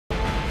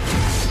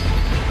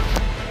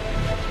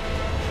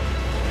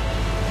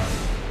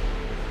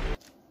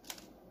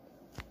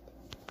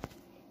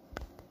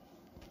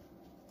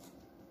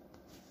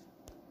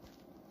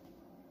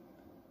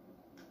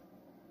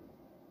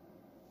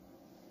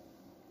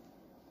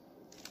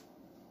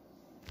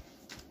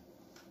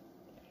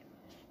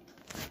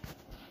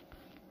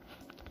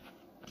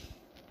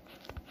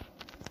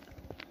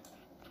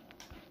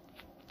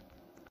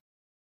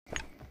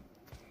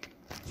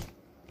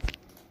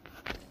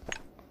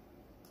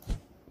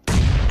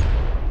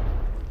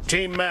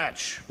Team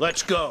match,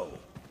 let's go.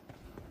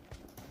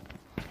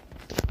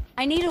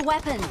 I need a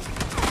weapon.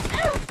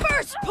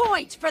 First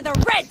point for the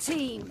red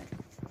team.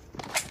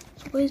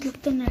 So guys,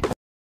 look the net.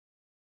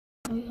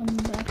 We come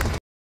back.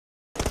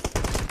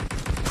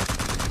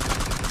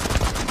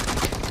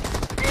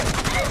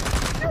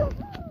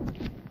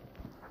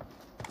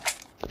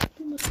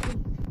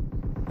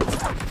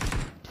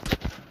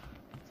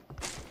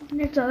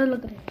 Net ज़्यादा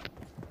लग रहा है.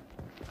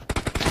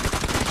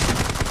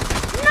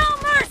 No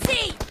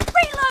mercy.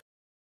 Reload.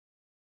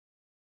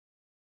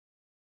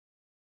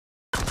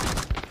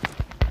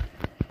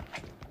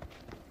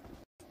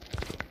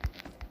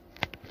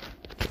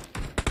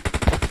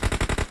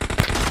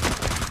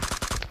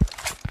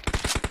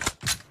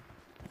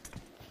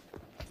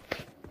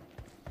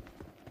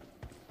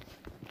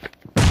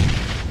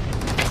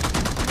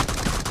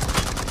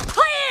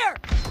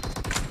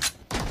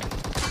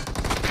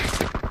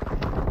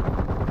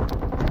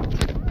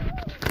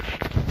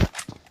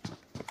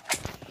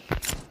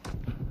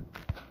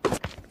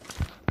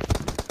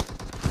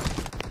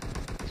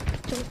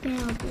 चलते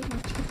हैं आगे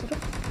match की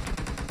तरफ.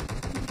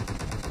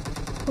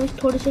 कुछ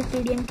थोड़े से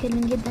टीडीएम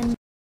खेलेंगे देन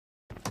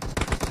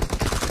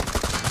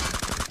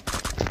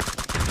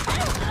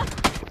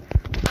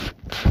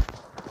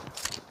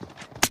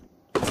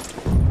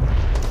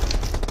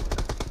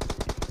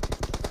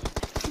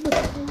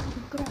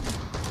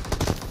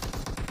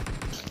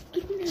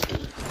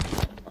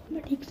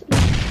मैं ठीक से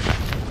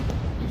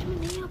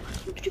नहीं आ पा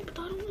तुझे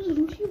बता रहा हूँ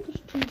जरूरी है बस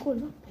तुमको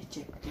ना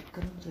चेक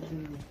करो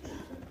जरूरी है.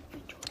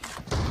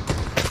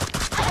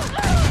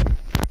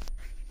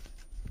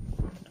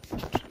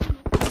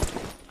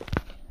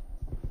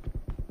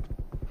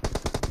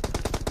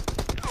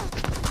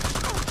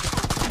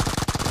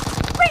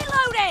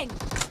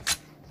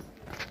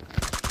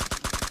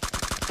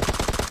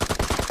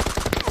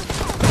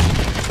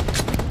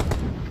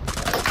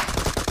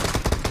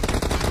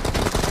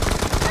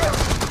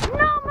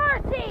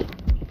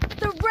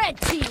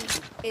 Team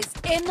is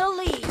in the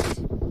lead.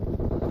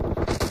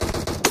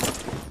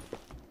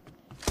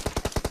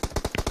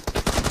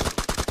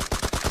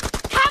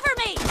 Cover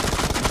me!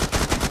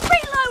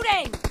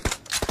 Reloading!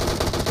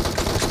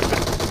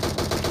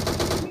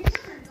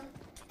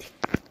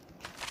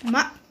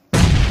 Ma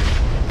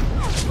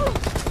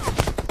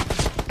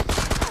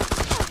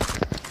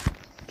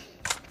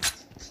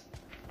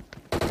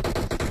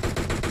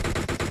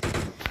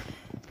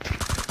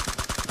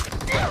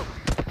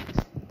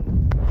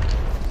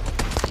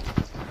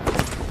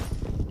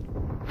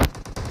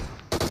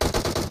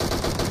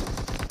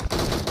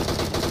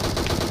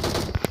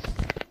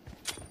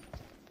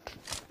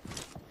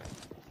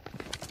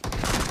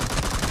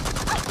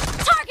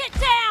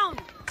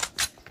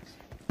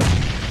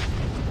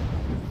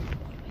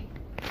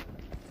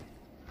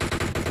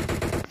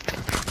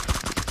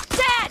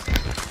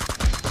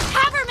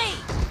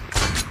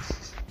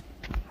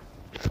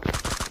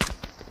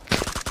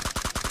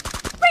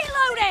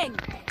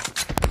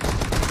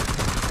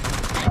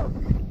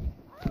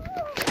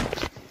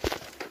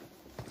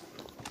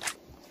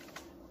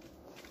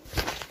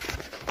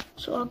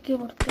सो आगे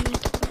बढ़ते हैं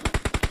थोड़ा.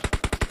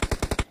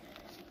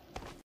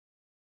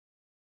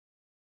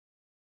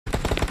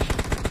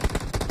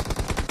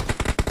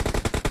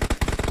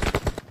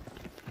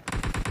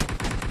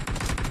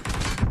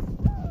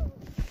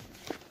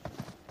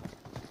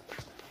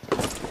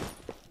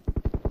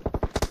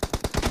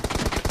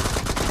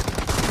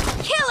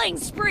 Killing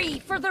spree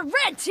for the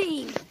red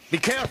team. Be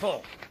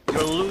careful,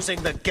 you're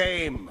losing the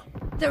game.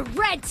 The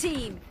red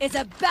team is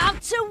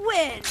about to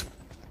win.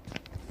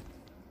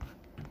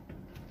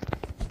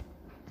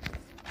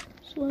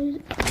 So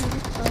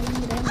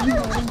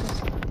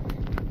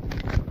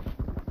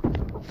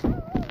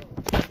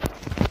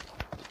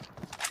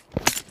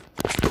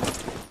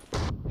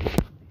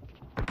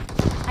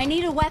I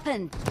need a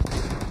weapon.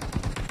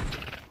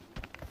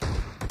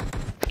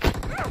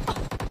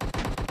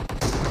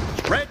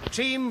 Red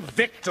team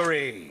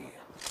victory.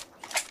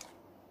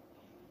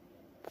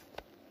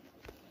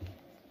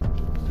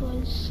 So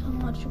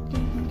हम हार चुके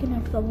हैं क्योंकि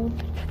net का बहुत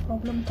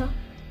प्रॉब्लम था.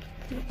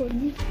 कोई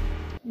नहीं,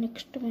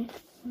 नेक्स्ट में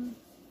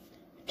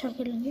अच्छा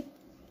खेलेंगे.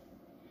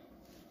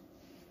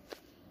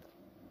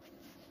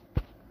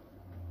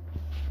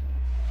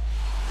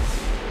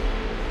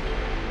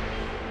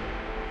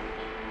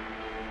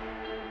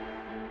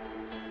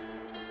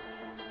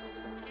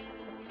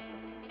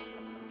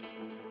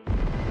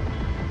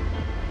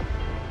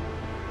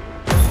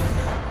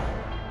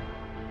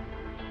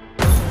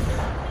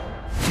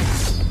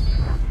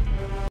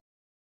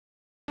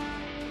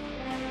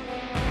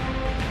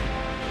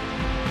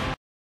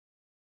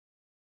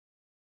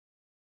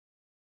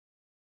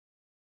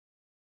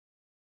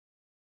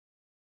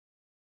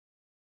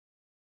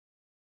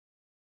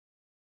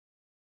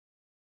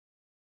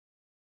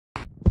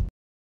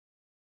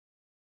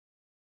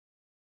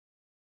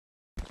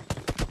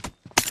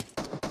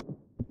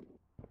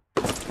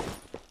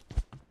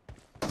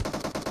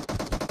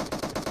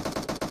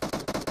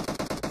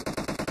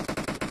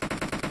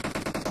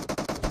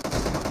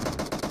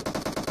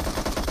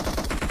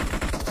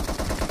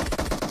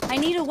 I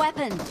need a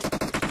weapon.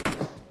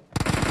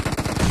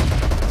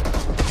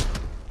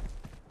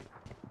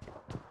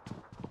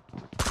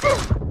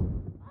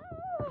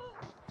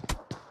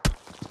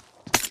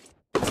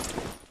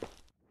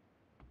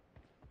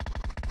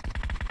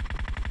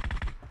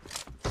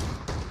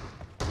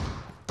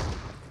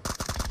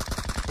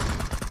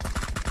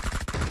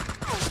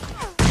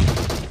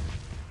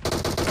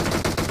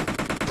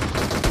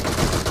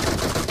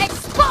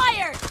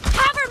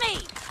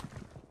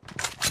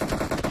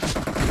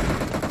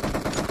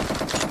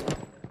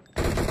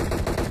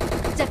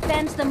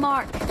 defends the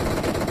mark.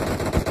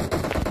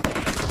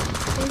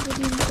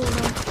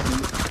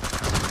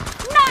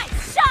 Nice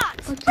shot!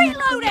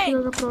 Reloading!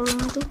 Problem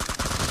है तो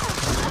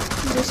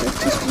जैसे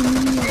अच्छी स्ट्रीम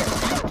नहीं है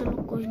चलो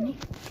कोई नहीं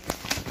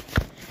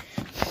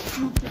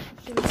हम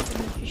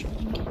कोशिश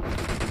करेंगे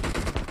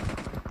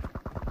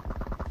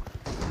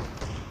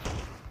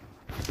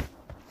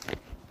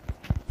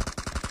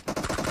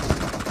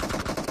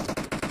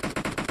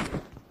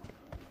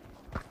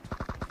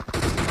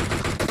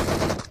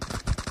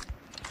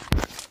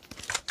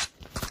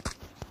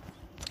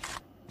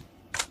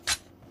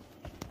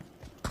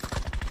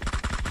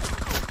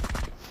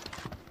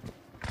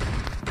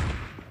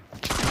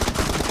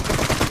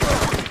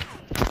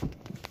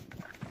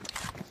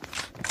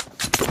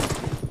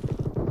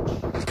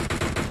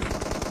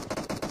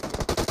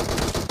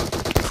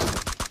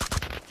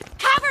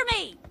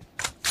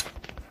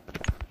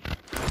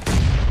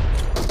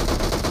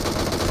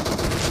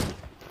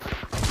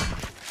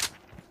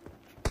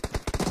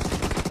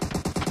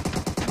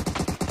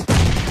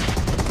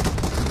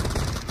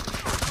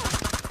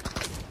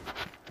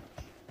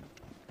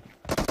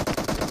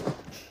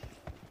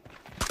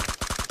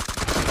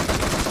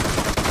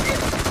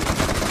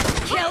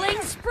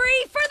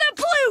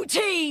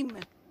Team!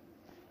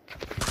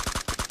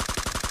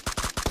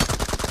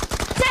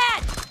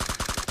 Dead!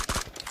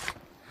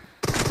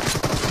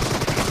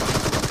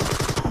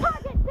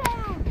 Target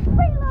down!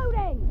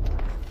 Reloading!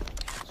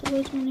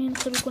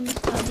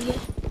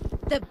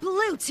 The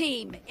blue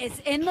team is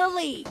in the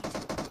lead.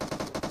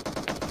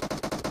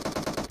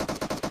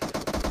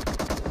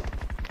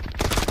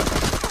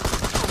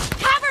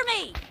 Cover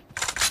me!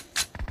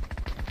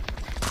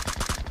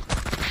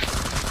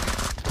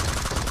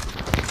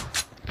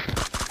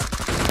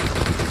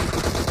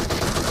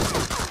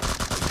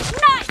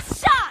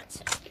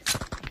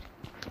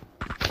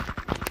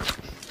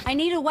 I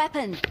need a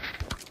weapon.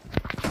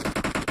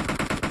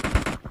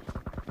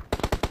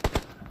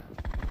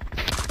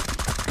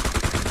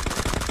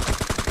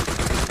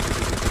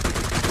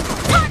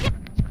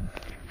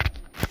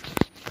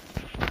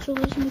 So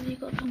guys, मुझे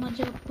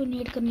हमारे आपको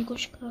नेट करने की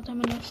कोशिश कर रहा था,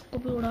 मैंने उसको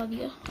भी उड़ा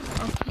दिया।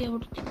 आपकी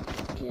आउट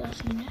क्या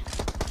सीन है?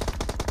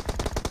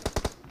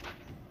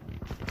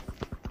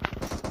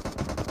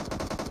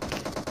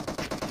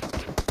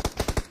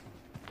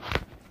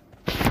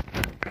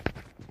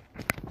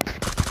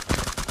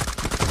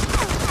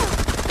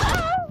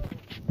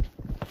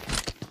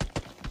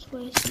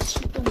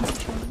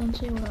 शॉटगन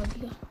से उड़ा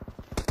दिया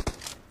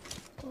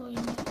कोई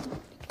नहीं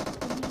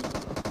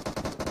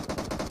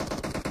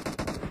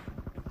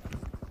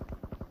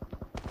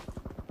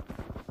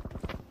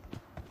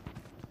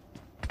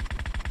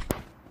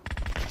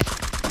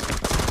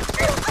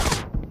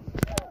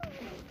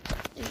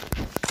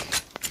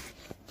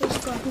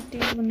बस काफी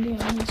तेज बंदे हैं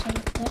ऐसा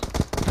लगता है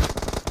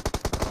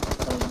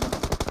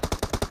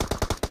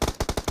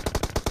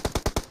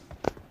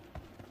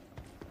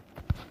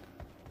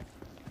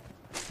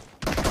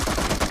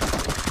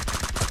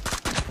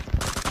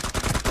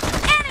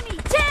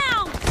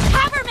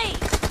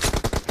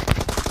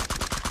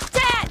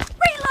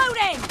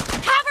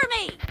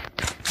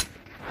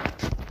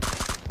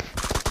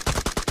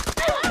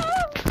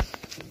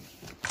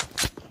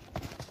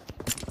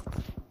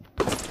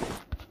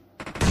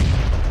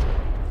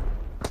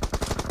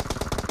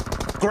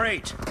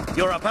Great!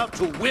 You're about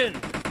to win!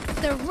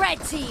 The red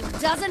team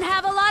doesn't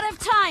have a lot of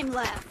time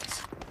left.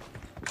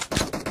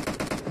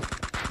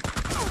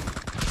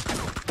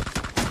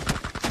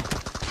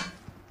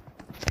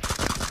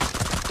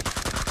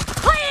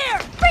 Clear!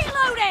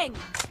 Reloading!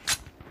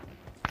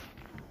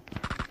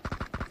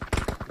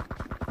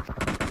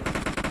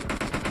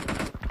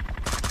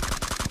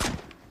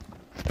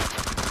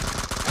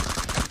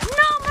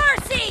 No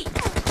mercy!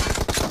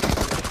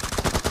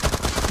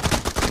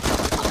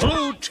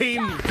 Blue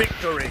team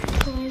victory!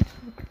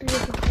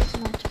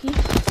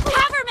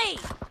 Cover me!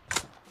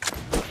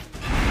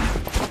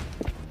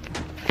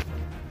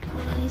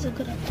 Guys,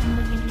 अगर आपको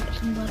हमारा वीडियो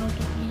पसंद आ रहा हो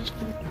तो please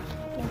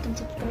like and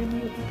subscribe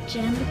YouTube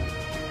channel.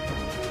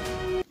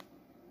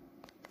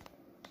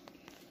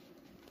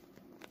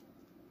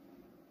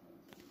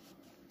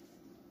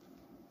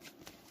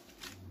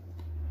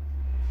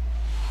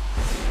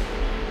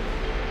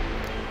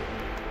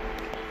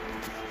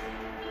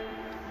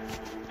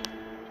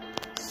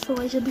 तो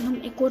guys अभी हम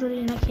एक और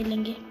अरेना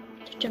खेलेंगे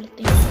तो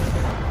चलते हैं।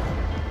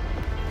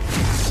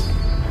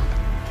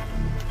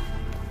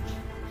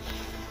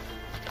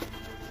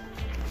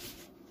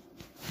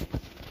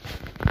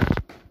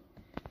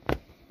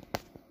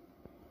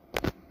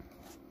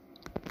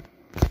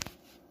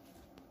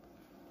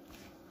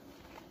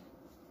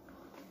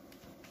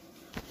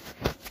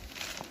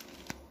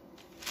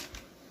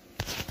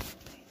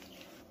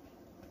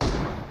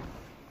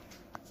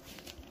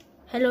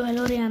 Hello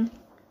hello Riyan,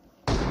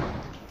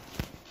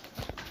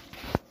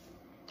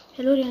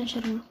 hello Riyan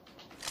Sharma.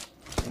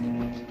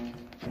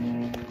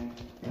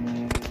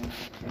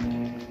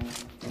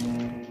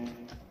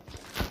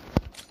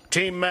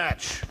 Team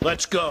match,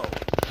 let's go.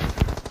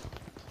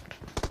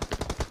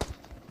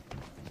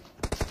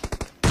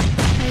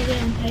 Hi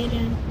Ryan, hi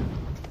Ryan.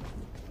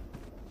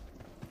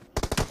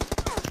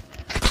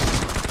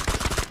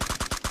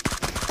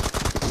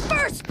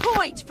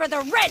 point for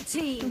the red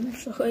team.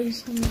 So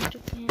guys, हम आ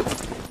चुके हैं।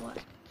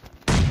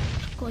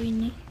 कोई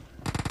नहीं।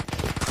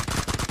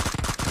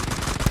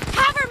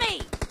 Cover me.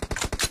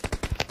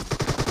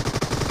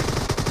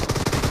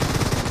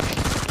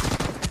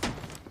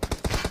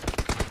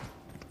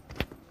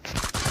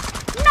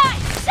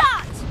 Nice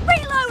shot.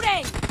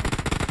 Reloading.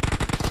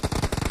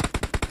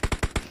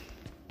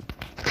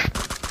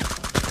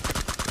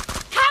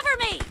 Cover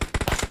me.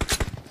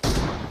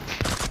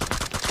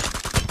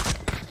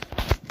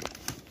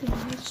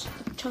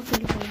 अच्छा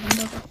खेल रहा है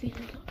बंदा काफी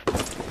ज़्यादा।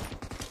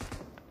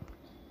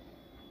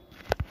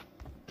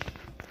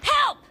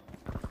 Help.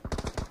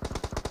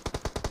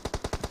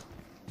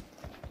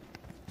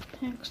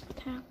 Thanks.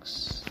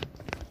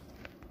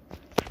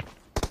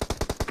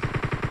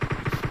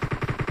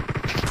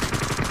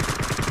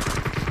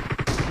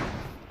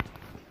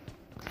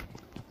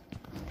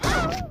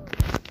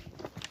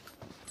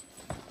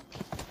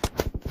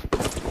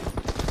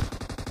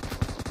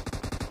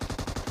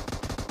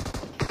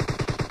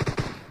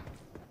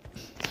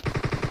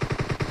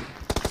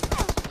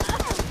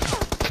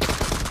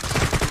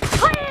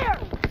 Clear.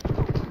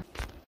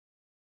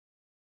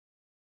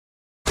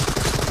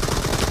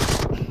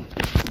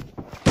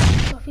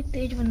 काफी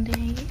तेज बंदे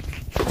हैं ये।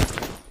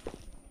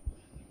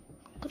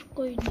 पर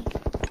कोई नहीं,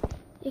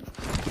 एक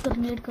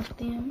ग्रेनेड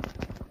करते हैं हम।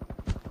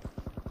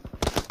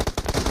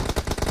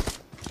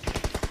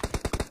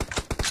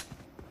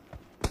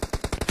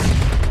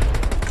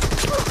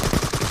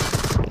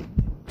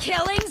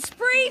 Killing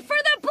spree for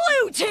the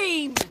blue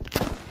team.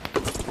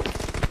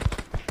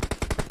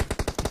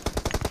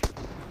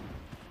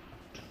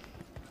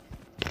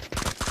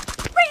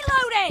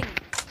 Reloading.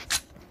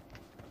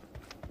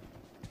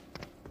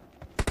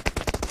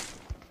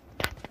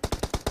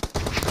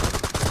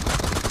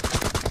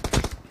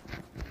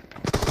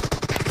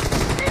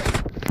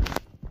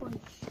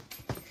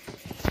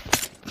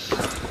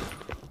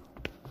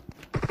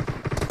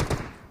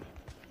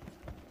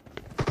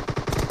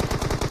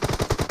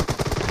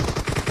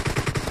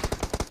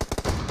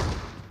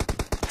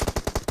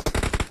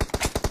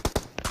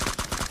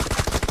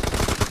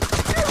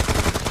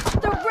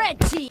 The red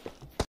team.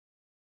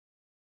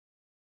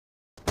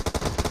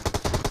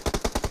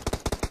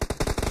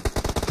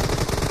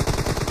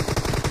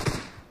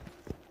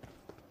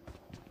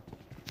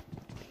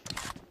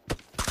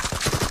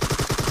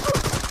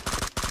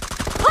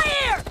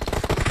 Clear.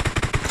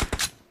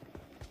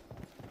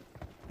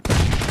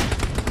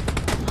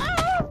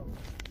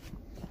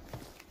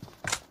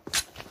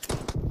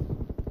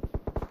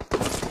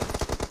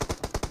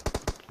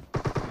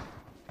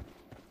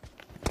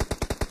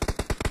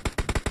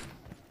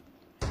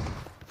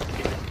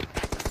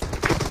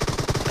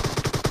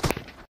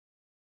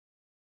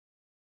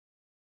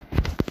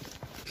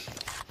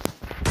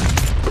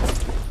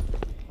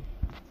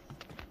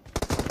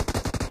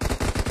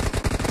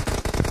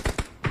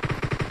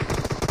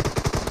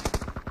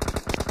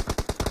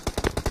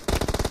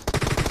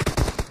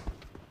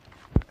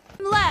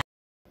 Left.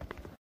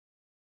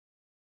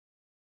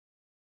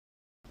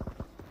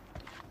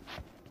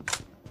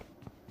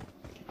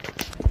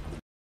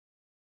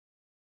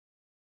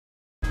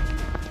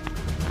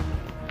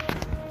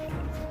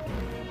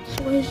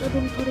 So guys, अब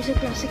हम थोड़े से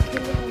क्लासिक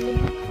खेलने वाले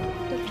हैं,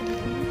 तो चलते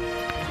हैं।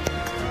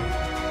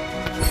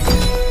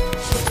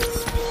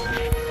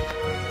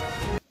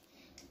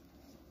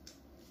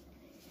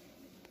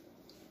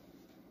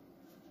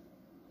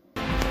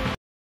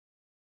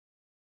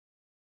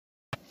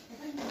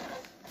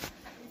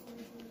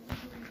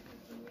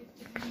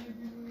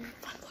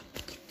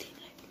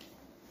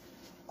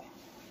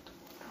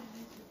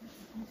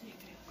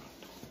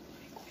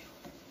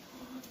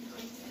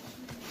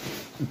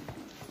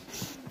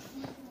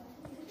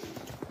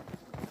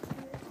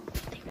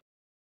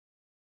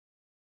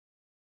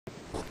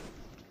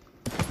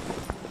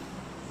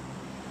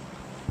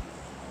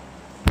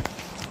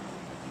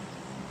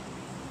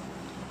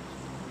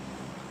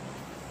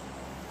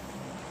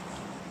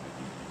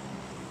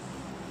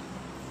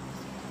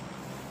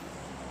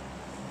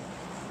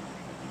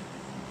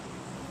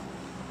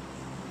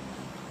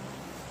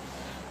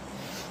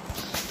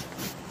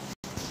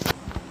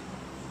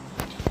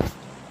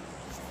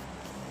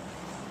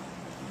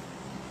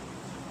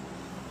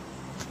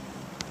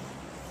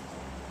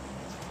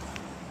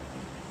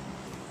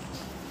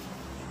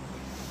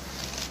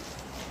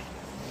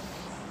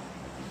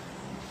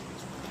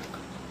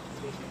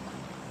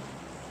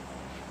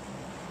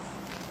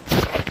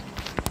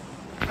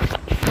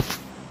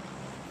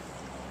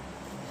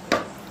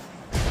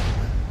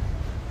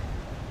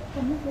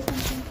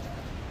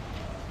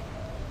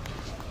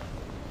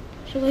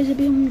 सो गाइस,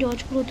 अभी हम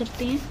जॉर्ज पर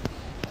उतरते हैं,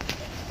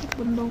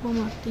 बंदों को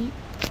मारते हैं।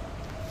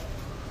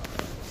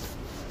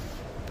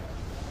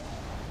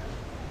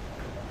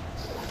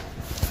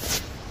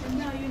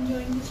 Are you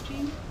enjoying the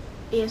stream?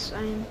 Yes,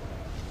 I am.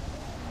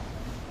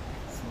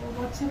 So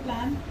what's your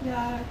plan?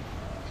 Where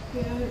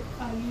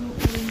are you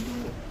going to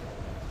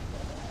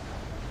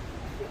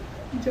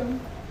jump?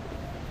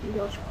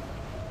 George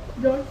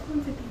Georgetown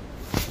City.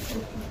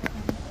 Okay.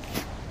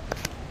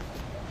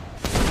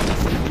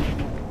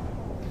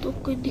 तो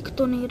कोई दिख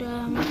तो नहीं रहा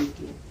है हमें,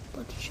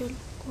 पर चल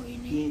कोई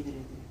नहीं।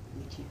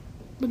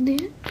 बंदे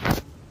हैं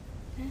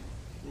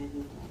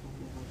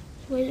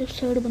वही उस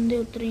साइड, बंदे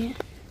उतरे हैं।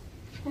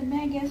 Then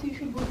I guess you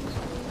should go to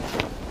school.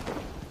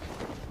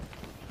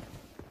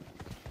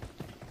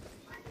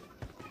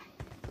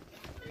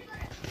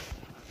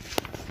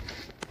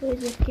 तो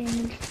देख के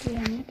मिलते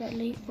हैं हमें,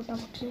 पहले ही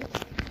फटाफट से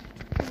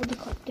वो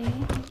दिखाते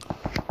हैं।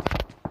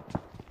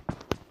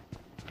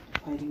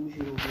 फायरिंग भी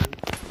शुरू हो गई।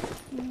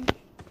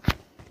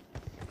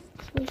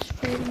 तो इस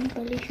फायरिंग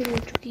पहले ही शुरू हो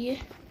चुकी है,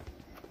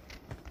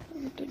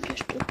 हम तो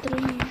जस्ट उतरे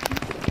ही हैं।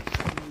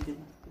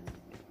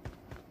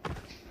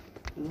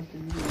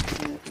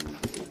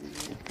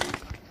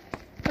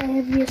 I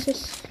have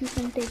VSS, you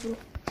can take it.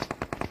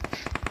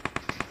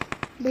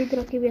 दो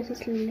तरह के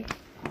VSS ले ले।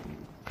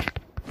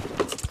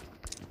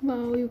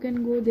 Wow, you can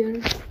go there.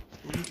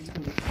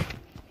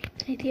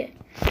 नहीं थी है।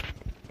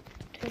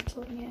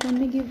 Let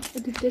me give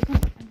Aditya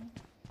some.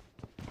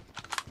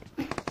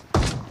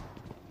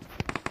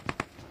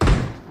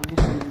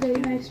 Very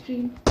nice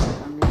stream.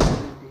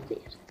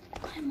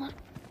 कहाँ मार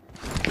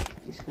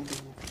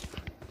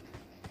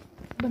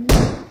बंदा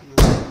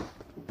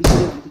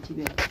पीछे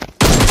भी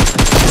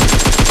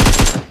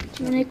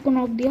मैंने एक को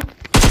नॉक दिया।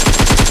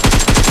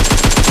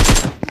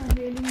 I'm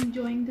really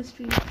enjoying the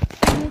stream.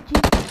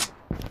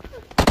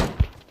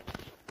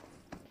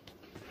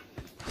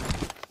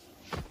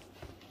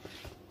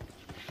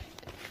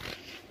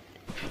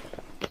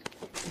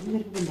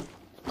 मेरे को बंदा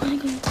कहाँ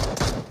गया?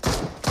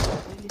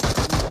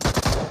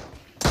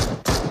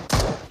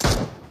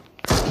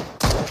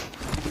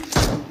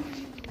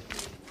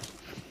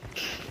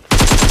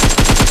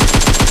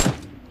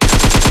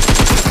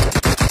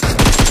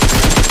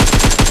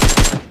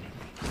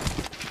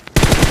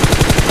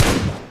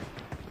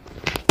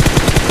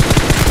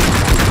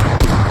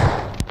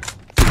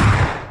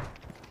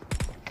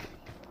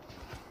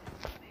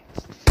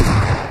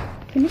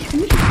 Finish.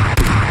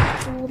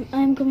 Oh,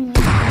 I am coming.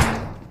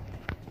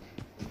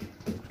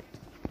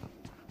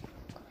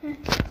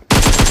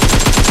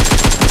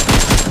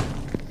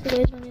 तो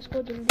मैंने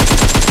इसको जल्दी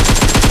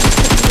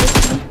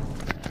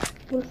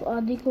वुल्फ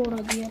आदि को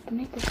उड़ा दिया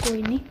अपने, तो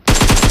कोई नहीं,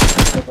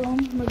 तो हम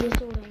मजे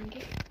से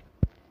उड़ाएंगे।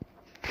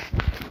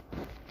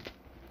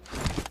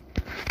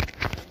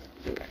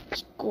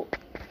 इसको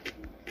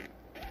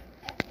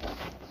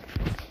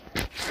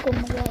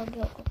मजा आ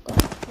गया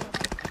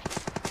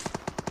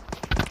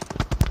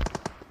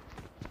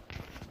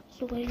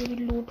सुबह ये भी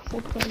लूट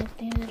फूट कर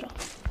लेते हैं जरा।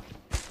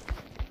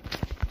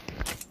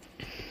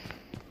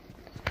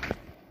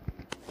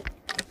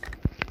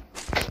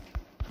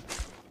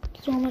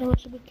 तो हमारे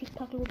वैसे भी ठीक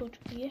ठाक लूट हो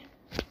चुकी है,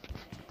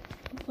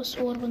 बस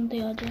और बंदे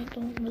आ जाए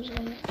तो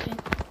मजा आ जाए।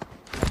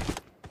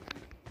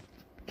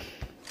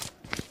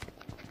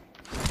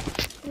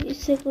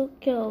 इससे को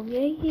क्या हो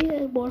गया,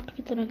 ये बॉट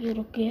की तरह क्यों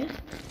रुक गया?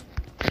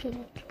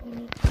 चलो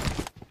छोड़ो।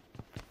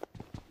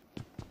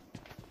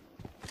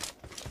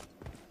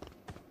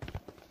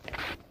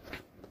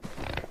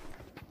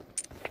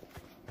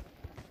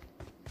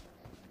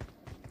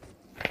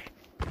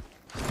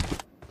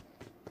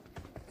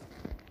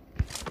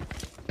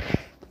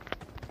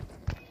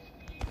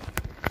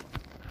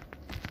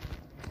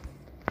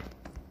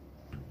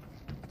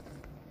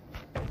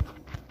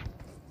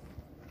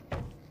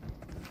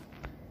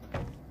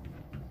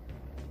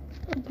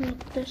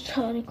 लगता है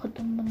सारे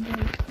खत्म बंदे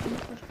हो चुके हैं,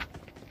 पर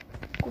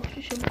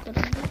कोशिश हम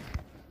करेंगे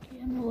कि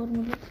हमें और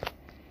मिले।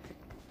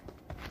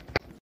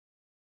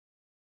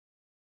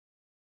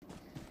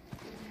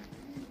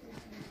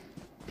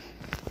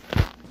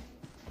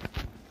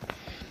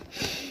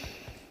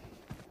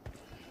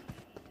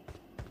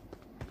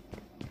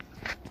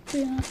 तो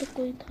यहाँ तो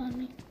कोई था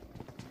नहीं,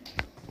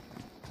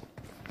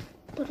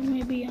 पर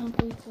मैं भी यहाँ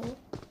कोई हो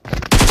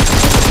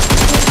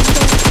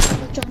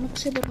अचानक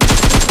से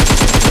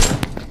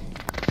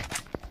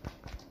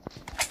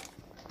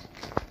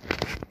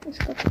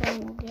इसका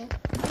काम हो गया।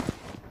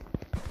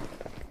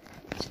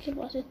 इसके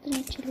पास इतनी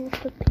अच्छी लूट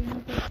तो थी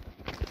नहीं, पर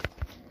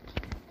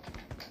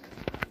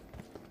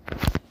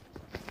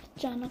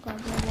अचानक आ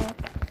गया।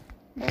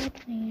 बहुत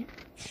नहीं है,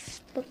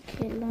 पर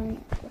खेलना नहीं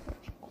आता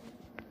उसको।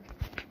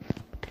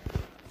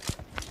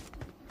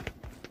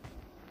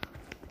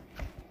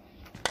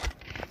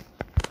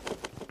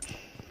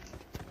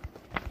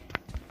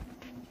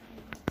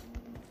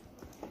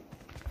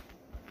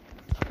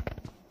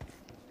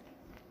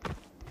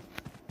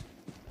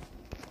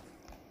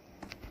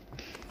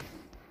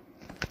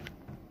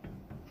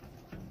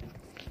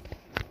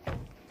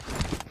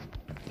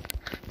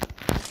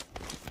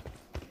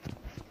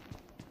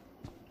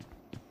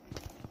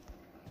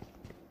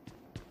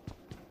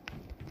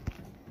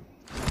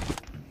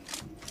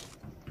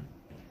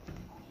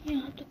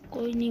 यहाँ तो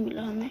कोई नहीं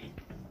मिला हमें,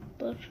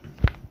 पर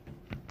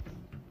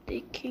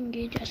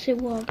देखेंगे जैसे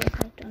वो आ गया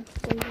था चांस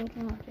कोई और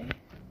ना आ जाए।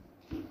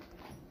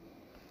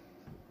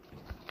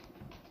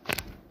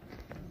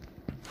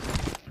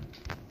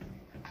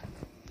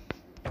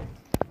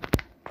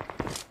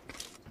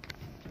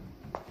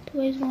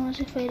 तो इस वहाँ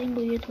से फायरिंग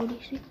हुई है थोड़ी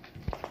सी,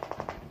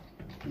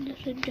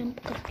 जैसे जंप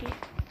करके।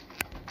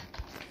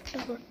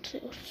 फटाफट से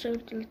उस साइड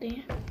चलते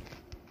हैं।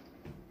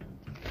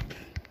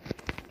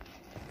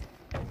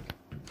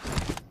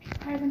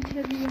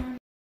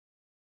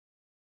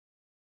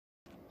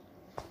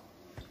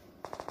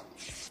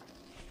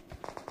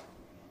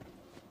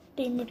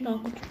 टीममेट ना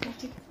कुछ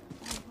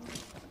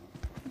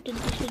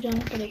जल्दी से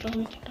जाना पड़ेगा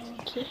हमें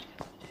फटाफट से,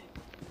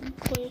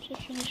 कोई से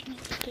फिनिश नहीं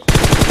करते।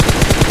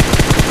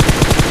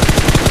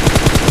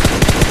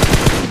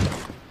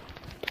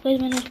 तो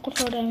गाइस मैंने उसको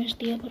 100 डैमेज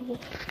दिया पर वो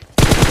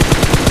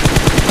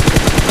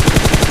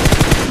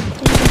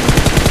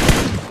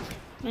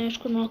मैंने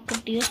उसको नॉक कर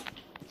दिया।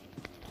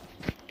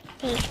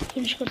 पहले उसको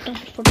फिनिश करता हूँ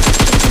फिर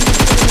फटाफट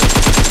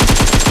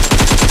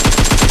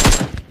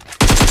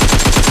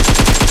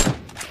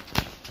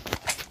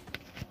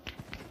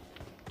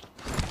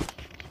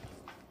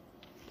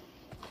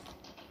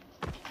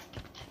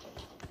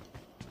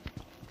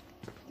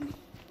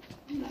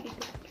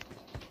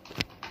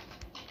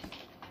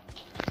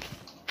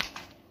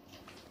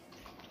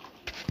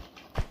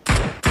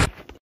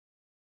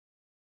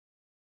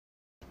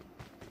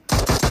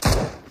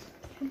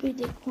अभी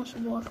देखो उस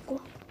बॉट को,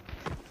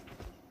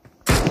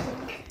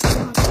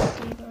 वहाँ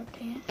तक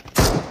बैठे हैं।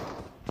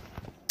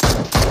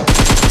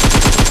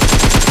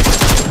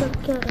 कर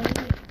क्या रहा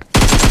है?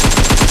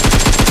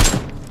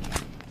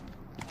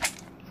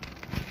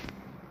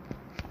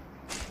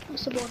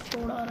 इस बॉट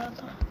को उड़ा रहा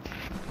था।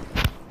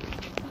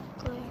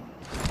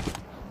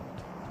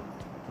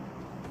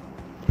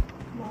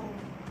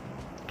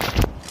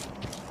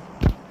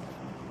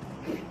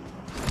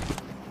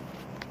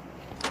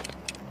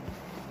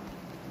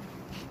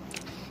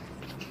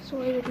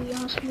 सो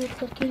यहाँ से लूट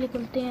करके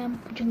निकलते हैं हम,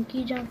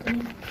 जंकी जहाँ कहीं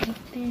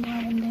देखते हैं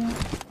जहाँ बंदे हैं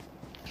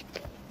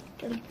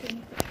चलते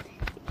हैं।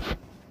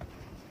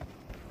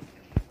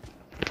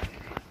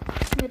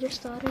 मेरे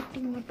सारे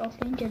टीम में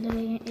टॉपलाइन चले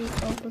गए हैं,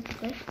 एक आउट हो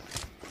चुका है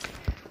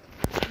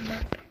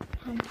बट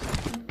हम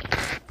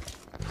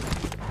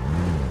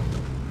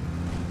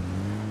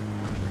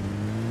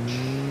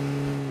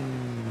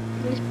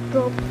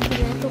ड्रॉप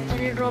किया तो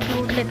पहले ड्रॉप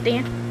लूट लेते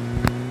हैं।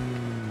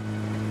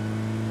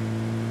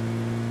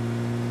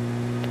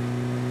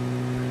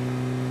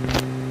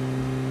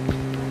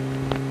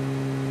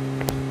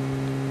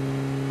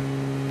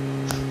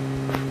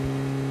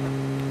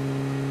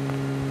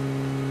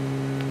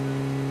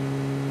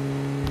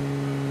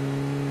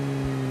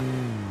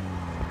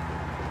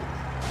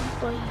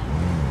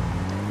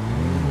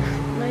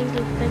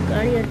 लगता है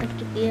गाड़ी अटक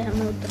चुकी है,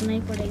 हमें उतरना ही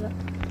पड़ेगा।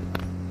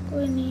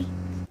 कोई नहीं,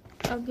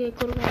 आगे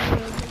एक और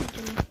गाड़ी है,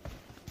 चलो।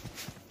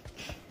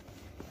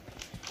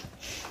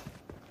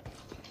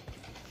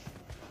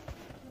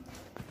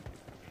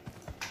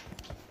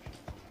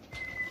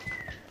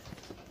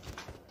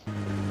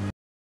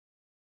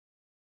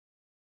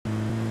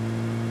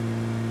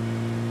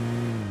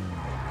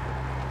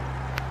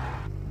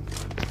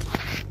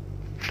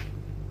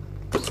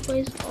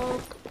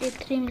 ऑक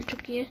A3 मिल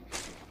चुकी है,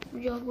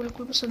 मुझे ऑक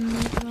बिल्कुल पसंद नहीं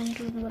है तो मैंने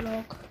लेने वाला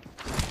ऑक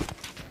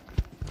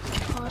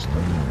खास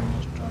तो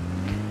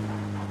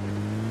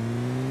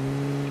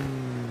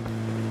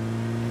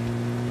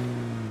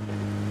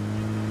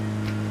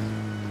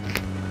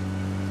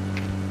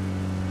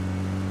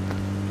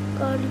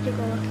गाड़ी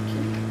जगह रखी।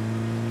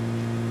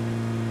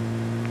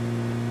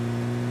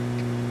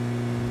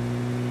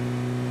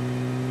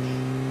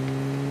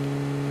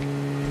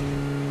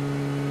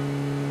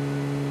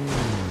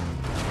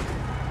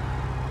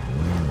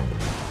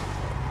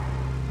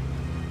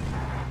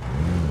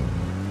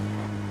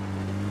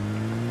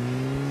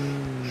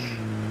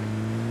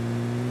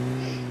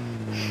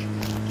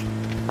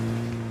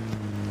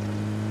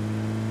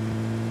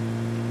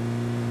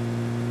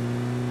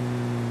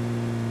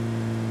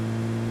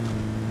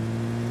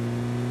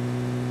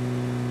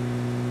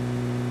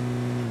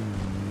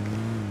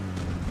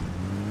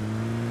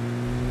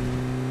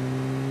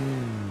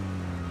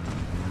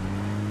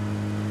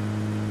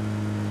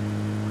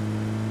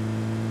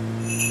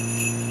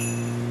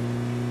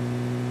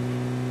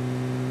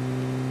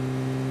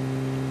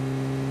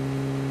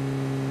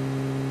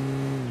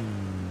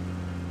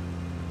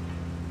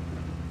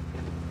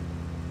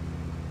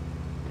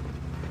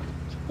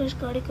 इस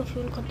गाड़ी का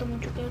फ्यूल खत्म हो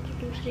चुका है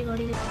तो दूसरी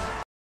गाड़ी लेते हैं।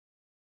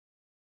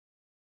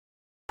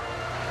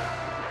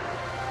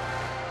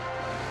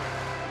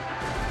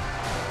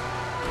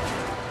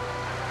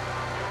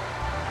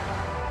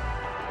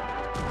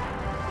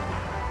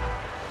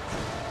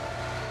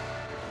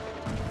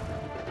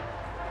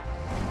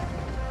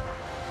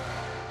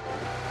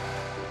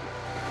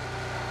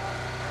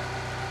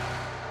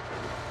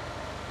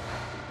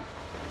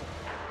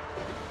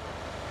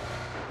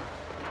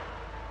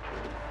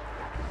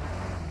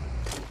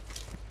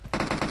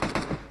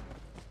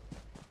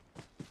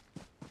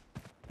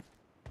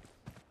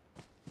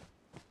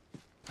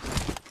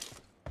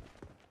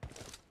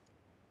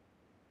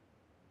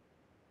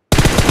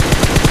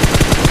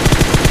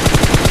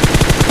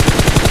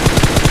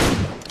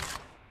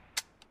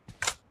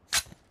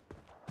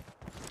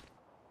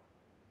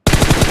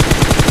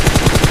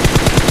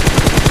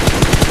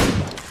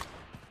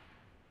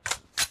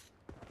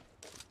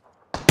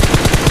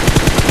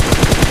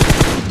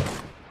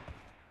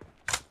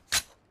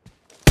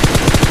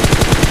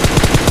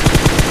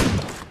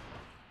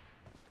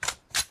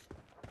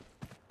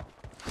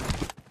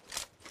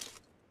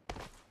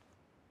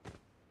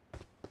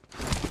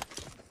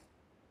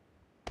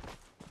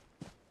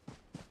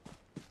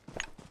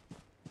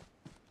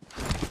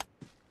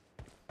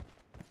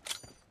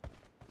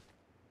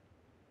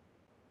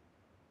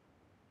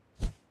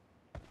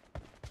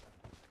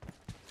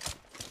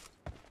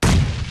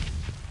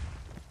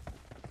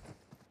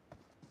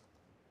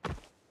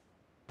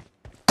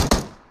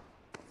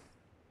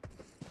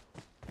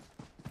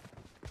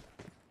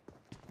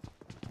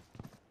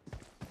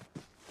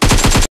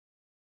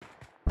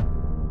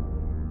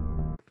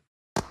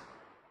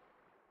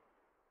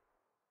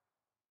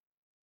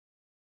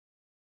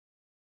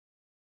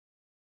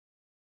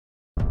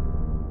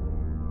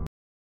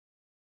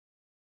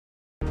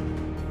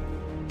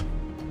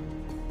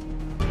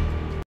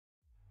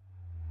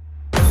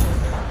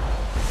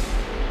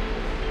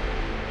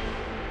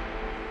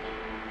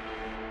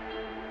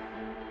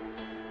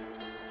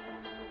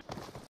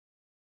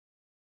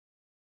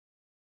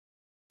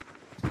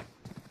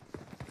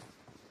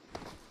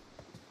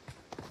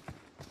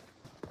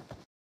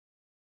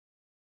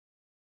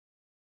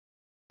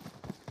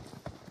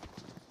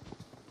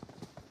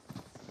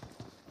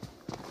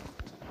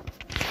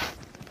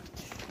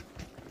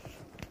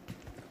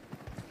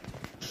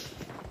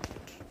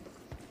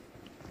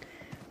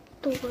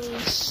 तो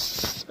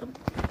बस अब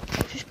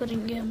कोशिश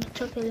करेंगे हम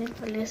अच्छा खेलें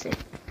पहले से।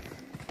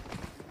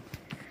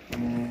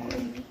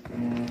 कोई नहीं,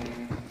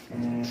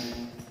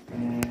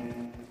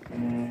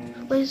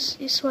 बस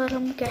इस बार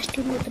हम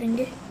कैस्टल में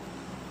उतरेंगे।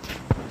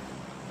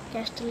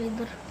 कैस्टल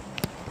इधर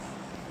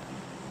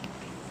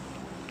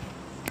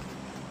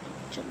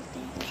चलते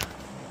हैं।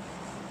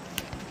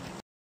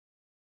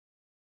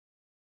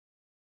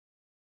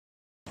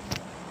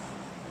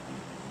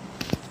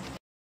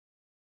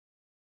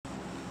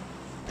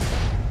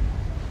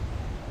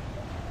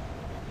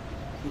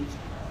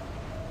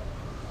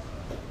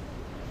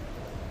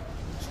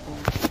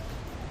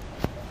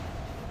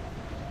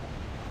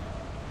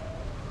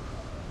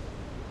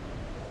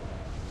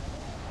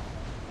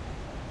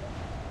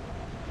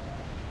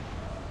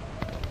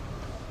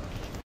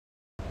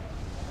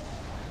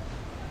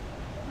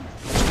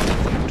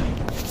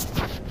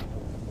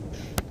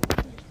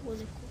 वो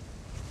देखो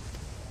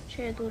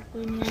शायद और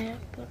कोई नहीं आया,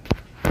 पर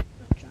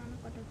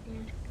अचानक अटक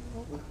गया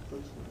लोग।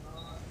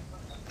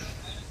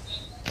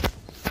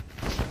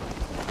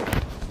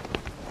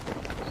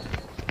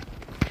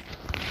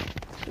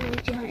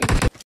 तो यहाँ एक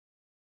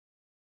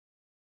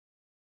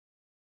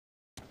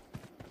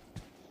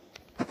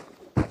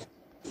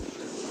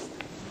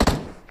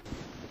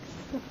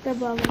लगता है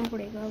भागना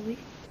पड़ेगा। अभी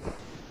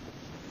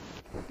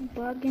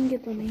भागेंगे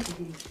तो नहीं।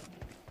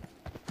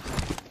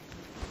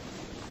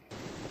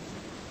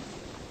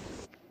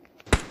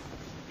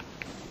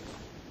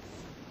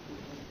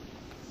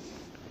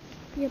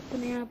 ये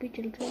अपने आप ही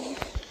चल रही है।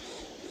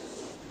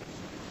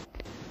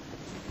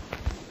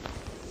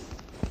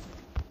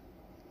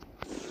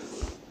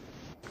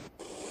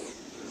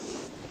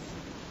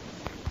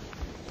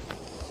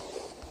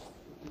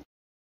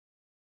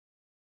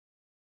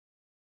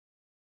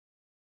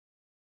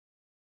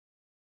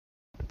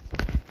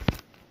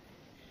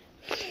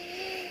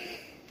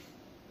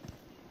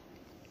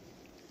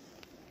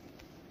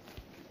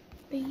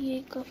 ये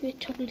काफी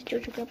अच्छा ग्लिच हो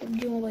चुका है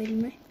पबजी मोबाइल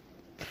में।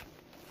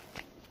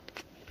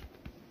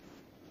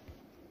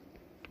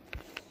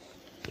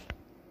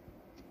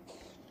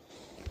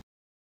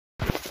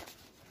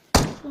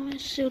 मैं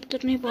इससे उतर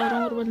नहीं पा रहा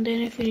हूँ और बंदे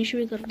ने फिनिश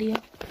भी कर दिया।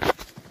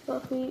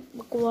 काफ़ी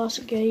बकवास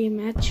गया ये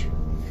मैच,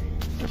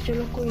 तो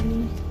चलो कोई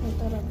नहीं,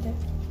 होता रहता है।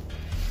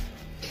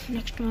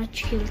 नेक्स्ट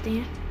मैच खेलते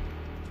हैं।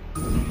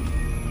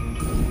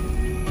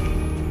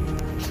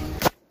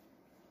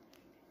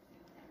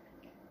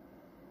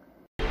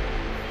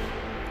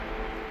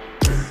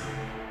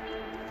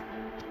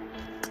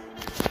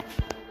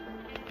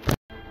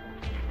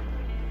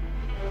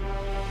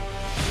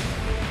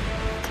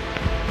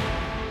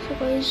 तो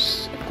गाइस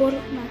एक और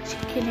मैच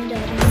खेलने जा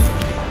रहे हैं।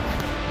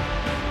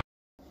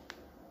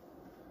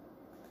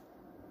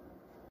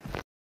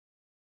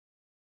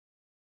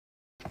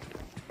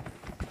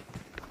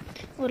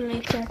 और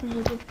लाइक चैट में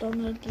जरूर बताओ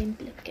मेरा गेम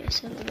प्ले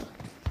कैसा लगा।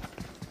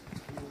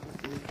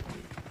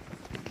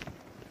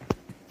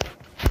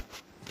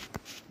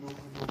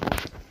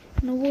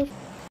 नो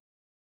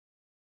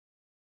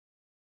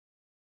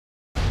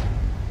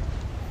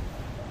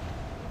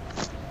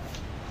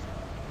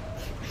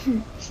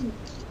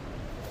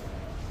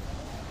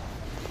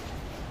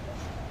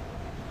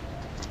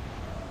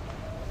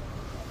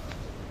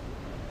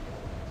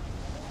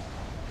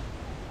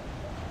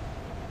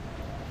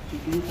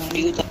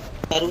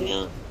उतारूं या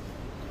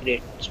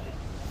ग्रेड्स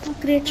पे?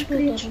 ग्रेड्स पे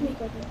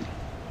उतारूं।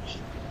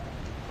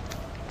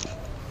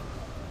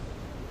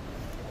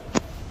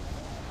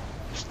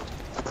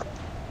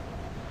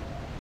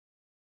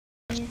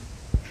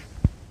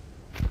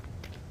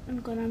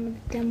 उनका नाम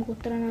है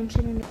मुकुत्रा नाम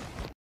से मैंने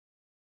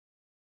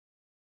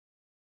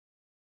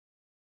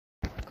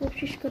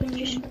कोशिश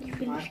करेंगे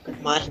फिनिश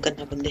करने। मार्क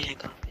करना बंदे हैं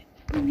कहाँ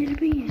पे? मेरे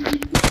भी है।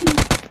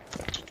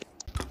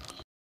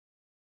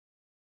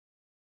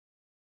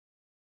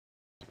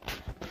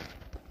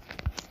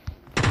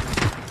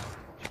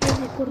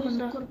 एक और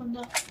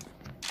बंदा आ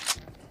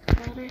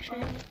रहा है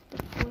शायद, तो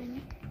कोई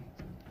नहीं।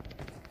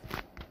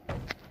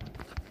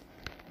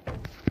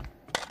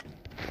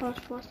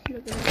 पास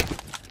लग रहा है।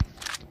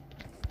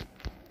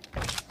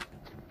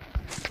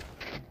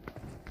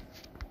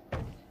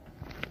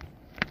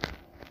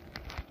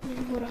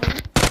 हो रहा है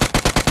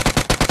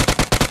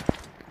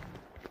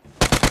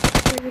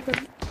एक और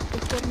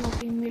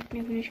टीममेट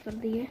ने फिनिश कर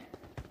दी है।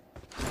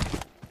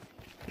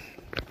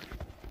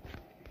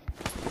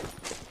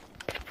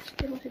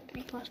 इसके पास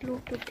इतनी खास लोग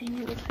तो थे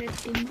नहीं, और फिर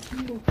टीम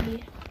ने लूट लिए।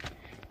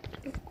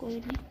 तो कोई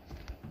नहीं,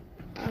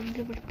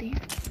 आगे बढ़ते हैं।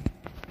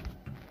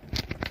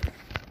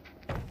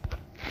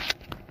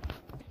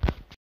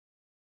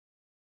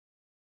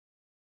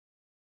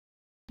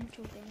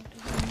 छोटे मोटे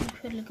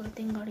फिर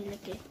निकलते हैं गाड़ी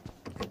लेके।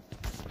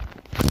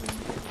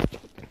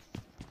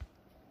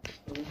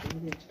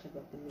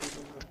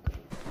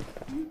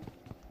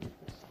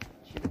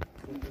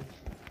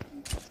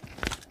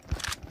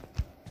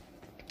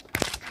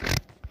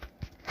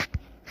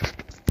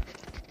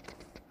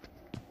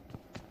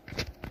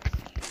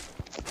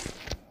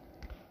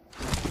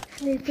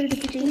 फिर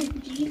डीपी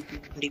चाहिए।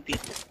 डीपी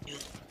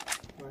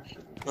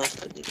मास्क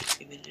कर दे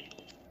डीपी मैंने।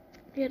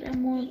 यार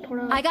एमो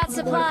थोड़ा I got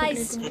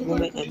supplies. Ammo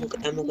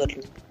ammo कर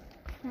लूँ।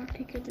 हाँ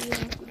ठीक है, तो ये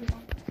और कर लो।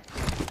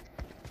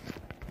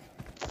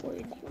 कोई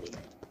नहीं।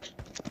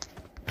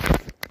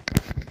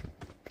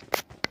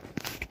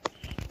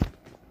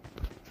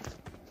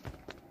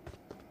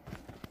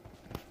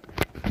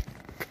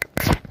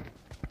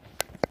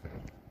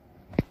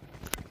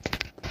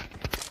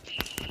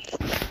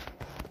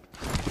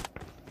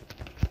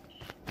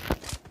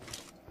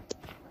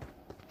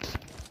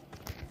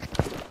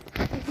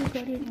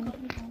 गाड़ी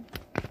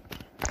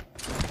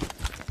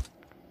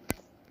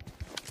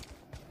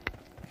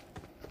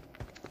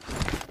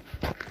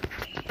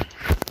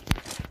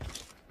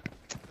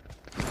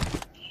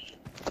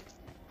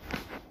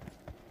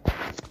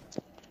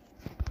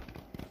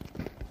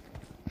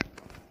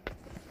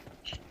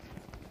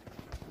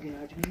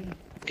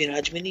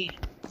गैराज में नहीं।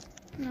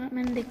 ना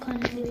मैंने देखा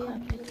नहीं हुई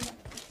आप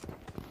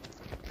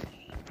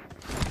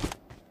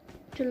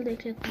चल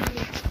देख लेता हूँ।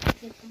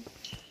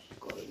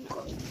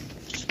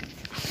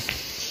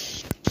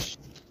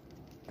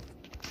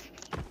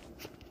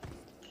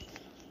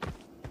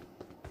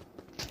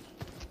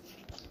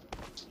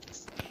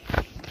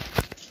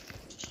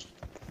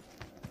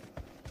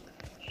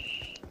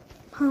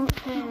 हाँ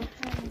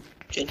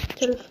चल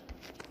चल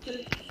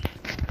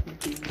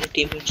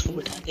टीममेट्स को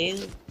बैठा दे।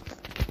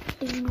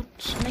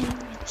 टीममेट्स नहीं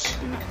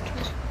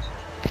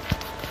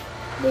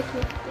देख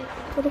ले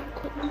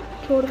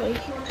छोड़ भाई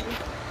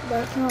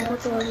बैठना हो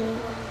तो आ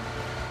जाएगा।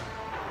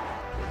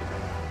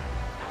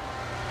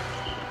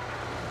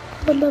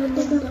 बंदा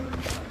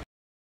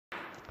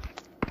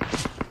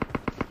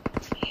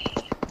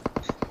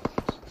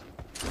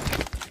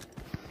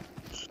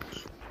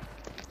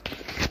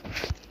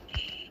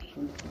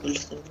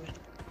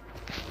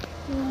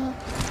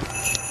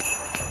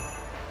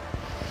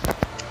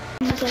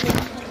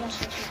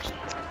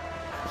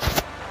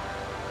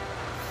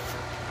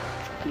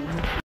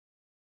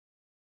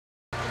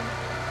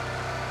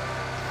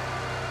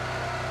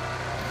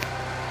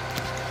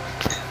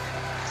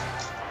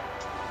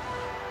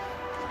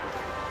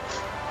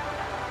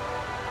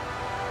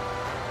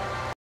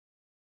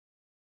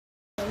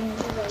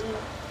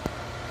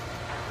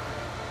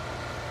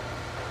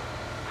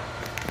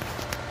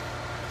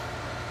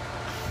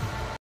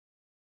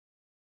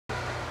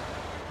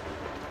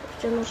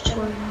चलो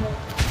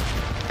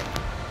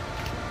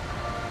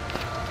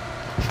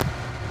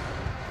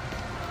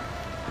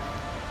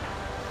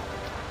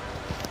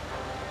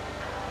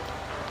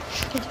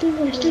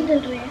कैस्टल चल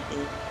रहे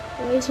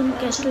हैं। वैसे हम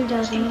कैस्टल जा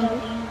रहे हैं।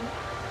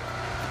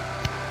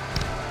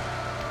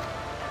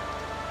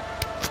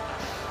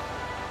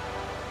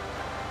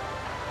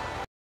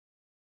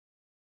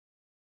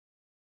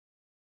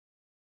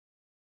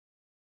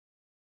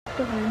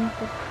 तो है ना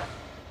तो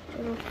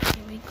चलो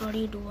भाई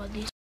गाड़ी डुबा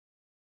दी।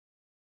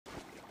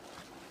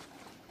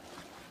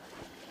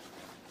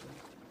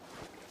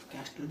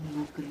 कैस्टल में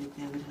मूव कर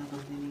लेते हैं अगर यहाँ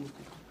बंदे नहीं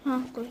होते।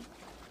 हाँ कोई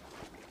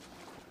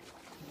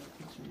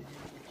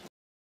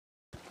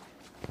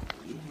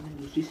ये हमें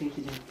दूसरी साइड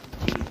से जाना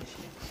चाहिए।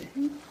 शायद से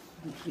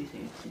दूसरी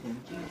साइड से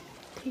जाना चाहिए।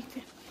 ठीक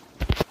है।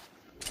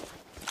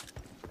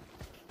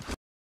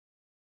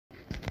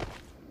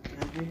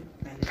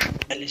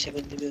 पहले से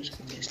बंदे भी हो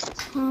सकते हैं।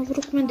 हाँ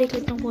रुक मैं देख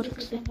लेता हूँ बोरक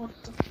से।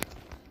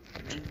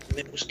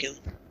 मैं घुस गया हूँ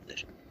उधर।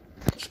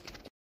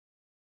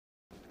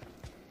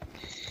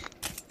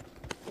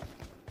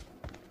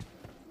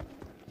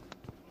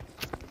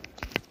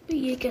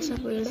 ये कैसा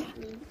पेड़ है?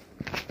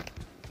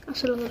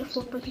 असल में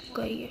फोटो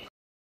चिपका ही है।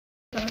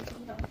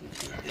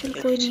 चल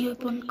कोई नहीं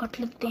अपन कट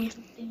लेते हैं।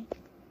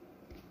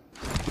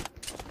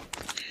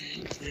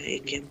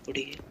 एक गेम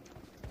पड़ी है।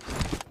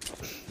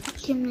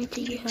 गेम नहीं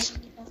चाहिए है।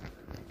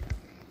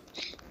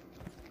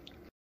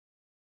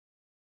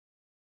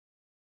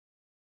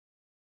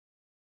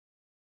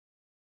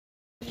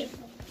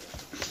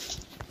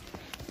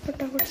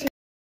 फटाफट से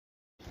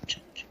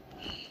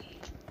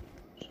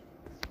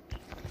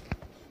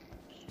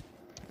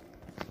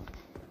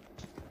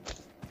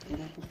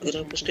अगर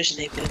आप उसके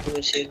स्नाइपर को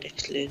वैसे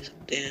टैक्स ले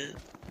सकते हैं।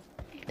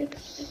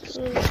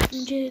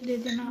 मुझे दे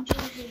देना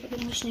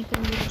अगर मैं स्नाइपर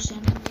ले सकता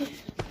हूँ।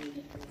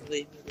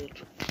 वही मैं बोल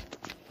रहा हूँ।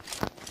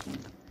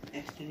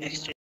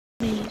 Extend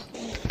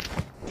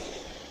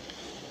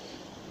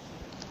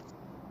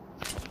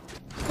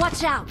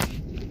Watch out!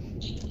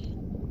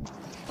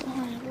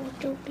 कहाँ है वो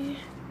चोटी?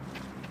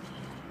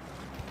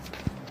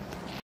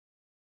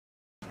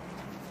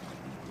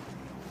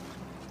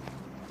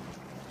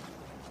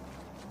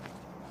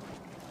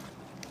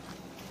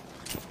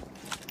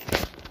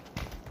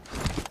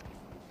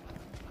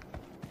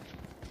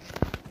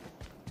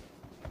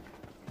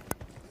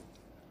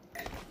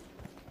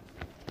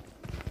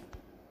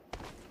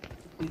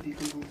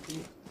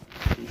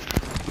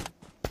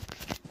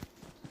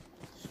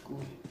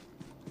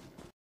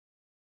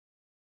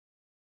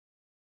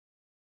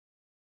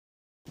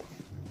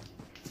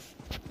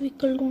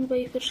 व्हीकल ढूंढ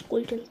भाई फिर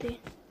स्कूल चलते हैं।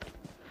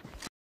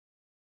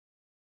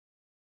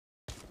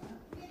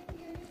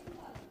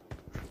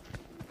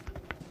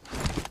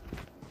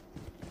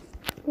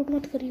 लूट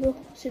मत करियो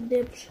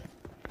सीधे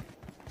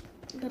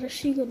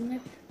रशी करने।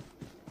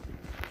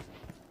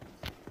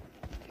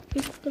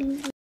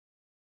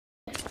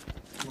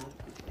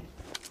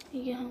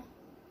 यहाँ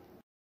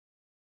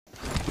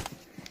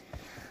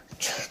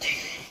चलते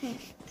हैं।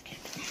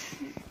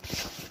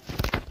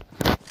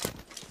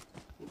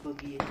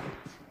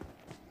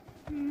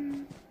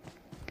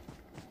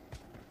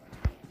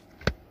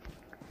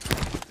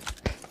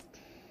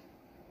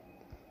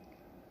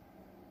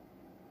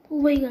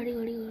 वही गाड़ी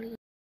गाड़ी गाड़ी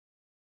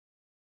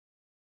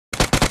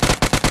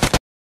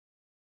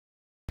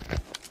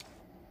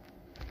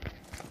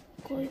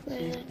कोई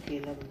फायदा नहीं।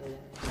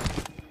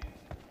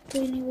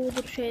 कोई नहीं, वो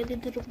उधर शायद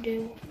इधर रुक जाए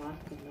वो।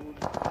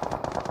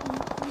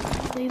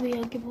 भाई भाई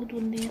आगे बहुत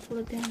बंदे हैं,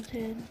 थोड़ा ध्यान से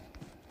है।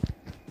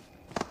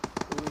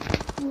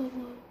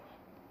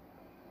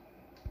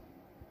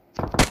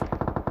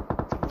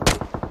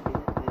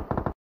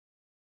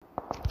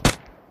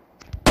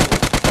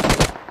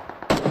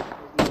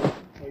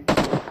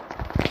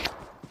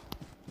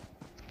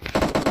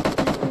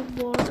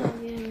 बॉट आ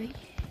गया भाई।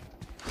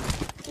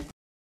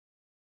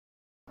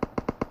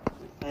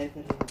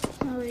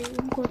 हाँ भाई,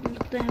 उनको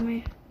लगता है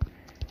हमें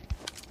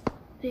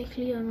देख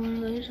लिया उन्होंने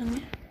गाइस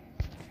हमें।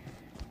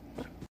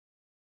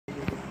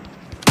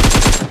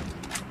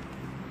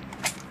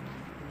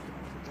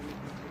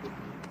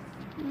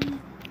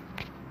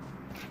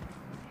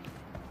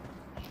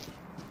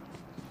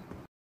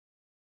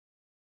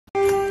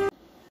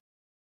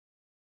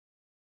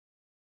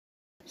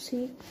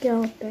 सी क्या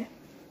होता है।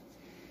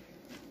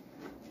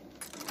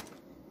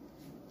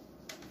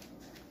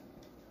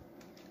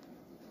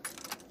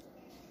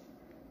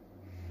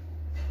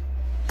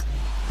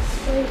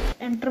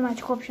 एंटर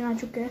मैच का ऑप्शन आ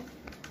चुका है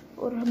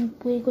और हम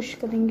पूरी कोशिश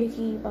करेंगे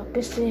कि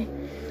वापस से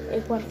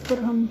एक बार फिर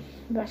हम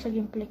वैसा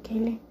गेम प्ले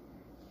खेलें।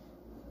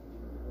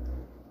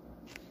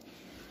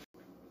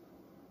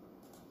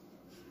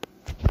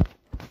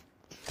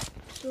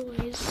 सो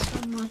गाइस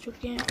हम आ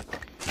चुके हैं।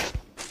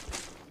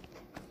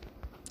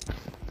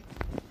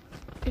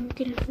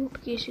 इनके लूट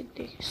के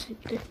सीधे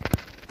सीधे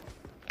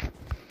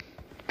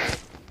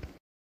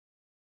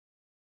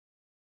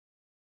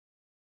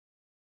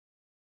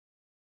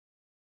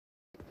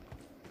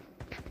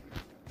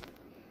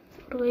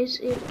गाइस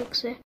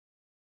एपेक्स है।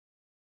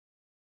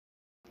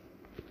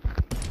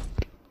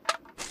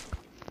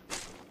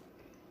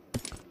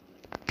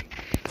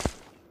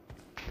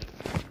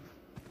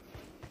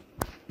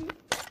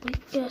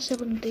 कैसे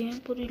बनते हैं,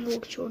 पूरी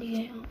लूट छोड़ी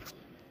है यहाँ।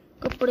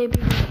 कपड़े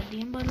भी लगा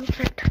दिए बालू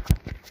सेट।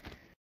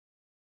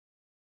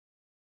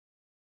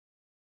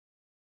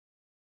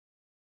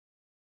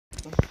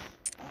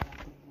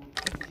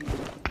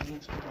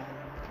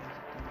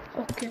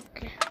 ओके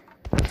ओके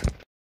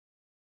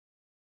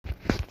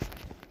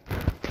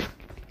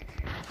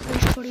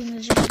बड़ी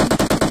नजर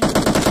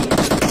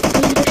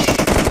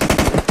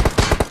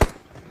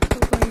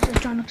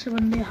अचानक से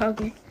बंदे आ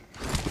गए।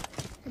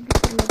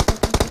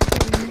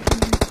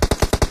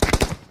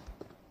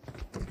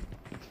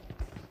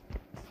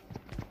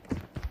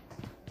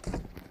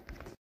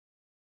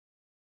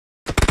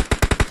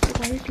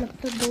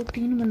 लगता है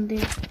 2-3 बंदे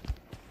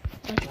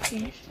बचे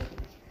हैं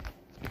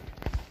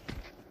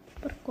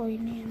पर कोई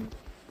नहीं है।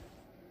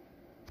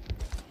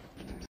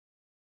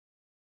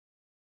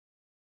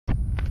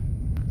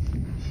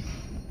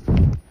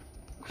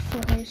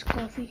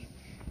 काफी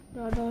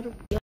ज़्यादा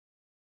रुपया।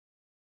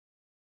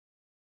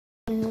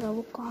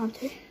 वो कहाँ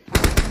थे?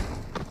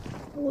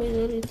 वो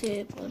इधर ही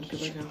थे।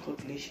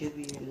 ग्लेशियर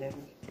भी है,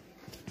 लेवल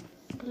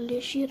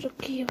ग्लेशियर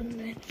रखी है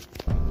बंदे ने।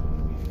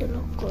 चलो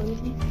कोई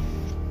नहीं,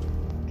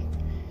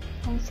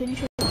 हम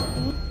फिनिश हो चुके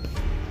हैं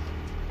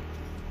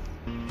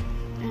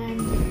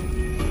एंड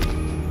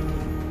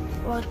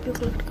और पे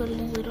कलेक्ट कर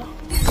लें ज़रा।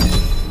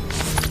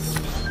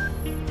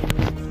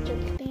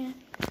 चलते हैं,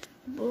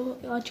 वो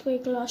आज का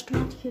एक लास्ट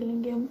मैच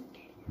खेलेंगे हम।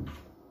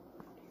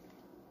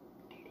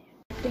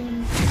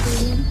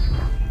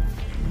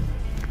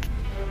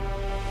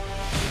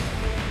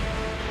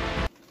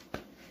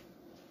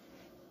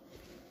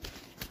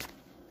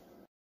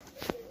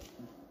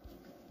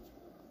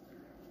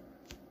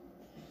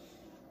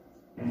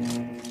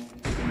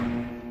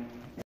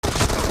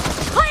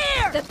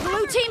 The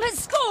blue team has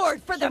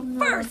scored for the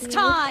first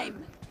time!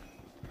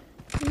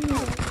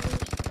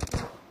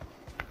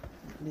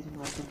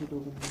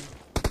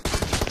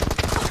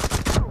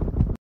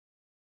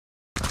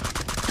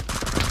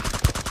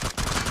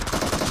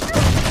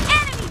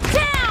 Enemy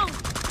down!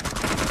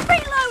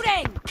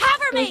 Reloading!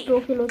 Cover me!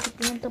 2 kilo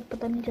चुके हैं तब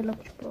पता नहीं चला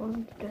कुछ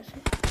प्रॉब्लम की कैसे।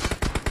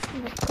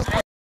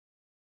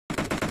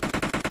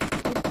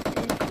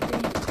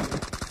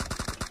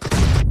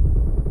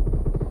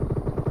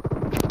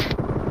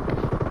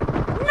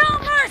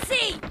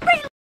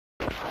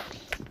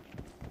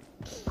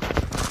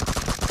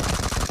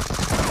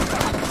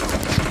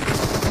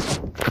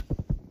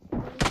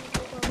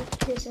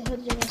 हर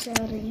जगह से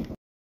आ रही है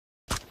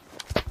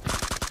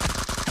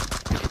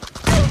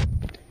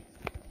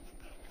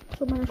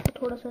तो मैंने उसको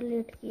थोड़ा सा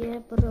लेट किया है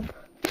पर अब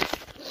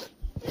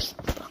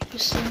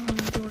वापस से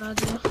मैंने जोड़ा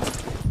दिया।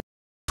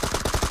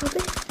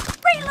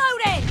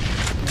 Reloading!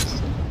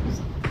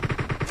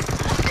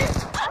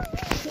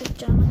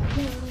 अचानक आ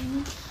रही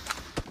है।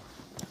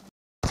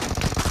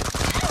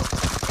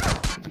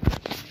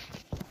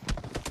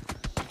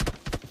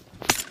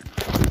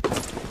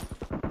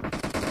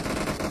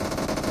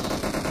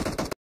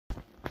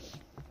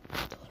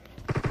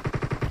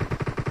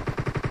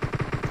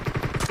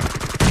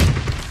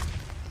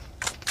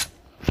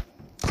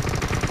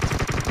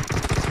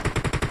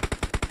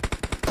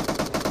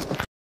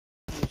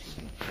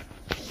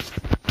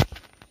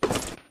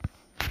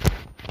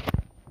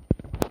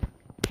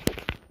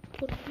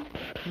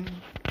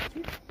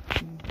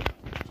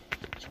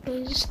 तो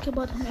इसके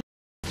बाद हमें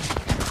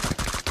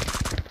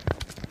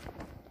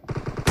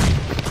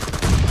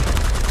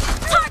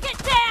Target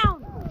down!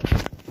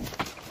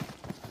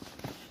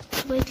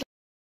 wait,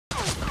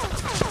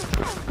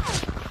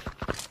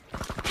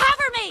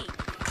 Cover me!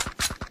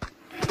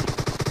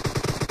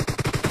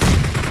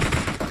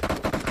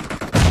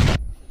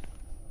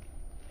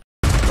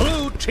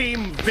 Blue team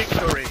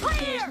victory.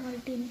 हमारी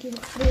टीम की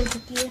विक्ट्री हो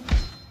चुकी है।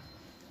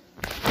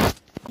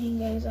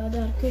 गाइस आज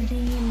आर्केड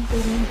नहीं हम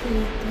टूर्नामेंट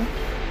खेलते हैं।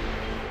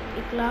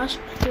 एक लास्ट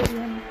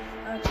टूर्नामेंट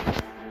आज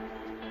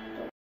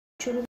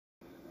शुरू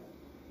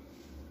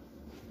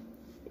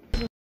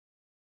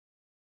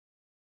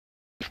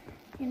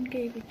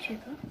इनके पीछे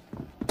का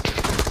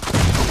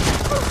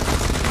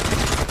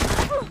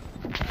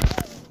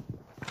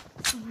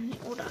हमने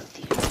उड़ा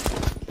दिया।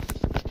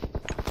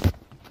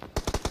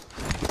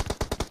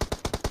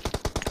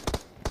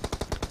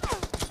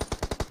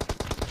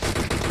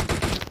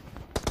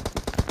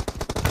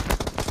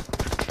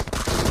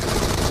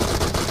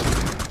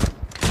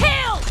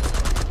 Kill!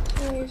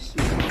 गाइस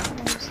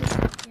मैंने से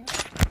किया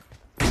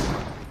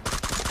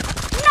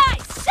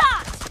Nice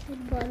shot!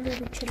 एक बाल भी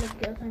पीछे लग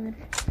गया था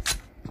मेरे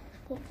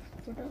को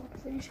फटाफट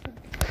फिनिश कर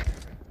दिया।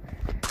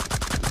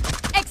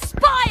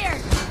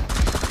 Expired!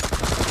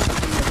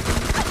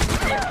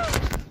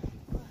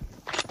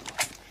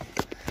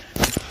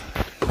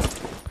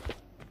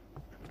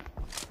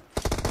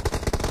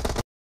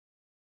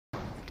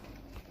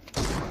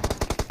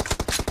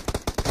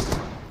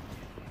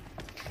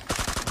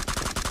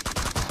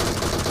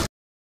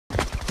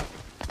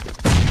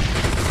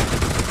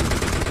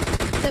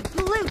 The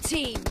blue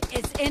team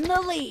is in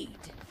the lead.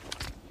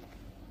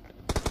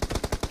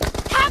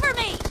 Cover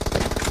me!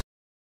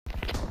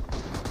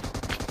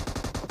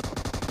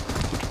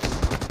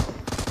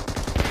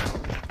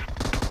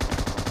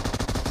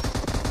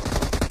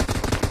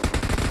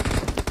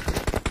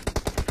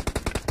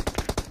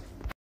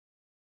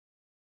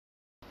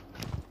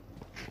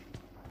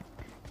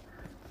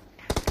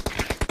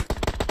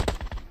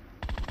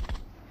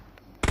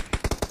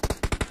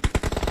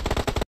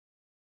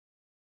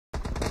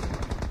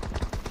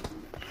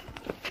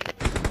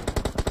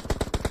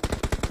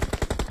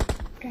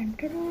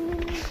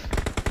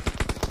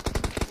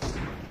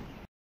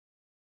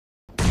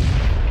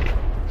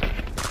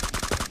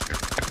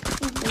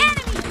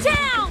 Enemy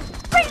down!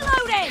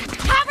 Reloading!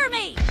 Cover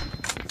me!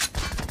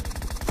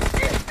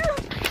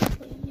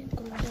 ये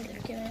ग्रोजा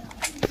लेके आया।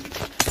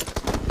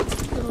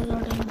 ग्रोजा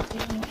टाइम पे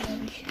हमारा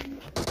भी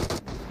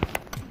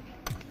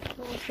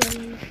तो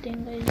चलते हैं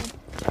guys.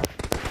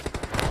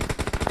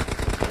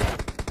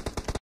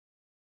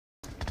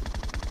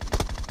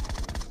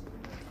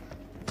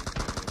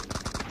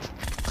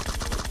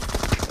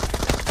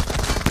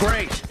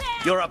 Great.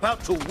 You're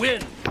about to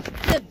win.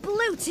 The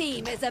blue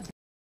team is a